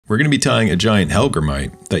We're going to be tying a giant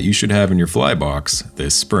Hellgrammite that you should have in your fly box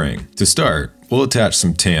this spring. To start, we'll attach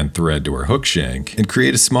some tan thread to our hook shank and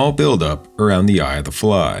create a small buildup around the eye of the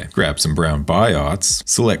fly. Grab some brown biots,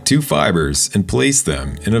 select 2 fibers and place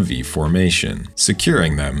them in a V formation,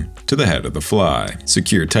 securing them to the head of the fly.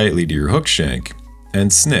 Secure tightly to your hook shank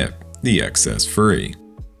and snip the excess free.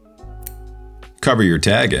 Cover your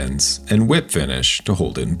tag ends and whip finish to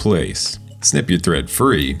hold it in place. Snip your thread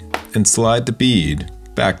free and slide the bead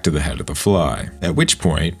back to the head of the fly, at which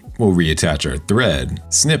point we'll reattach our thread,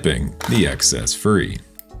 snipping the excess free.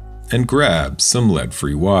 And grab some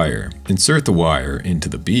lead-free wire. Insert the wire into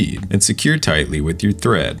the bead and secure tightly with your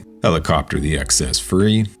thread. Helicopter the excess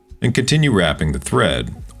free and continue wrapping the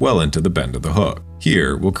thread well into the bend of the hook.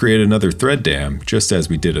 Here, we'll create another thread dam just as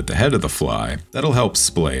we did at the head of the fly that'll help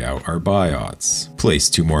splay out our biots. Place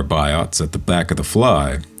 2 more biots at the back of the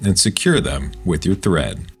fly and secure them with your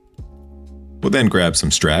thread. We'll then grab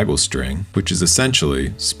some straggle string, which is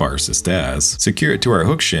essentially sparsest as, secure it to our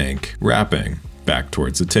hook shank, wrapping back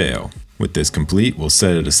towards the tail. With this complete, we'll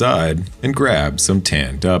set it aside and grab some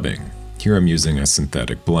tan dubbing. Here I'm using a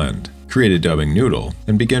synthetic blend. Create a dubbing noodle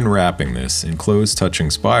and begin wrapping this in close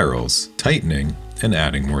touching spirals, tightening and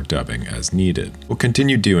adding more dubbing as needed. We'll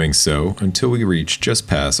continue doing so until we reach just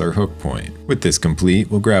past our hook point. With this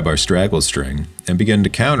complete, we'll grab our straggle string and begin to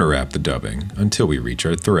counter wrap the dubbing until we reach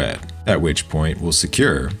our thread, at which point we'll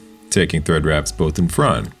secure, taking thread wraps both in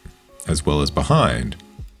front as well as behind,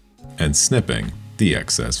 and snipping the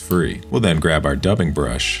excess free. We'll then grab our dubbing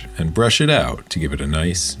brush and brush it out to give it a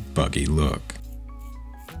nice, buggy look.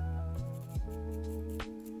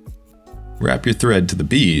 Wrap your thread to the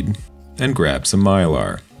bead and grab some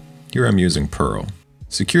mylar. Here I'm using pearl.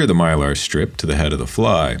 Secure the mylar strip to the head of the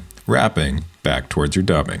fly, wrapping back towards your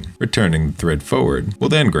dubbing. Returning the thread forward,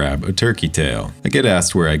 we'll then grab a turkey tail. I get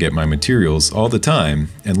asked where I get my materials all the time,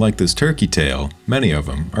 and like this turkey tail, many of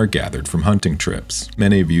them are gathered from hunting trips.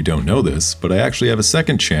 Many of you don't know this, but I actually have a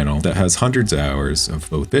second channel that has hundreds of hours of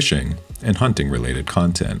both fishing and hunting related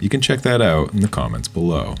content. You can check that out in the comments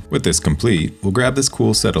below. With this complete, we'll grab this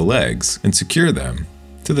cool set of legs and secure them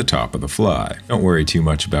to the top of the fly. Don't worry too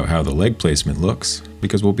much about how the leg placement looks,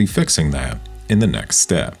 because we'll be fixing that in the next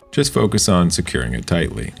step. Just focus on securing it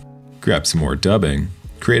tightly. Grab some more dubbing,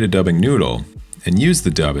 create a dubbing noodle, and use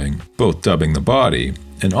the dubbing, both dubbing the body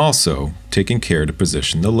and also taking care to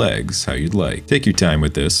position the legs how you'd like. Take your time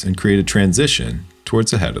with this and create a transition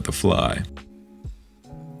towards the head of the fly.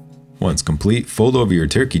 Once complete, fold over your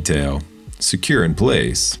turkey tail, secure in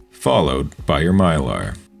place, followed by your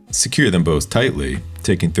mylar. Secure them both tightly,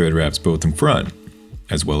 taking thread wraps both in front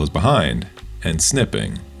as well as behind, and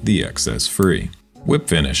snipping the excess free. Whip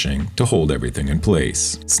finishing to hold everything in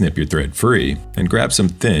place. Snip your thread free and grab some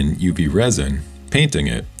thin UV resin, painting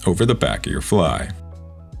it over the back of your fly.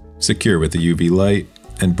 Secure with a UV light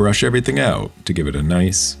and brush everything out to give it a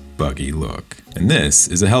nice, buggy look. And this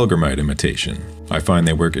is a Hellgramite imitation. I find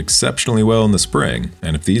they work exceptionally well in the spring,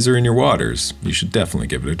 and if these are in your waters, you should definitely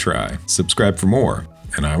give it a try. Subscribe for more,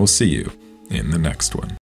 and I will see you in the next one.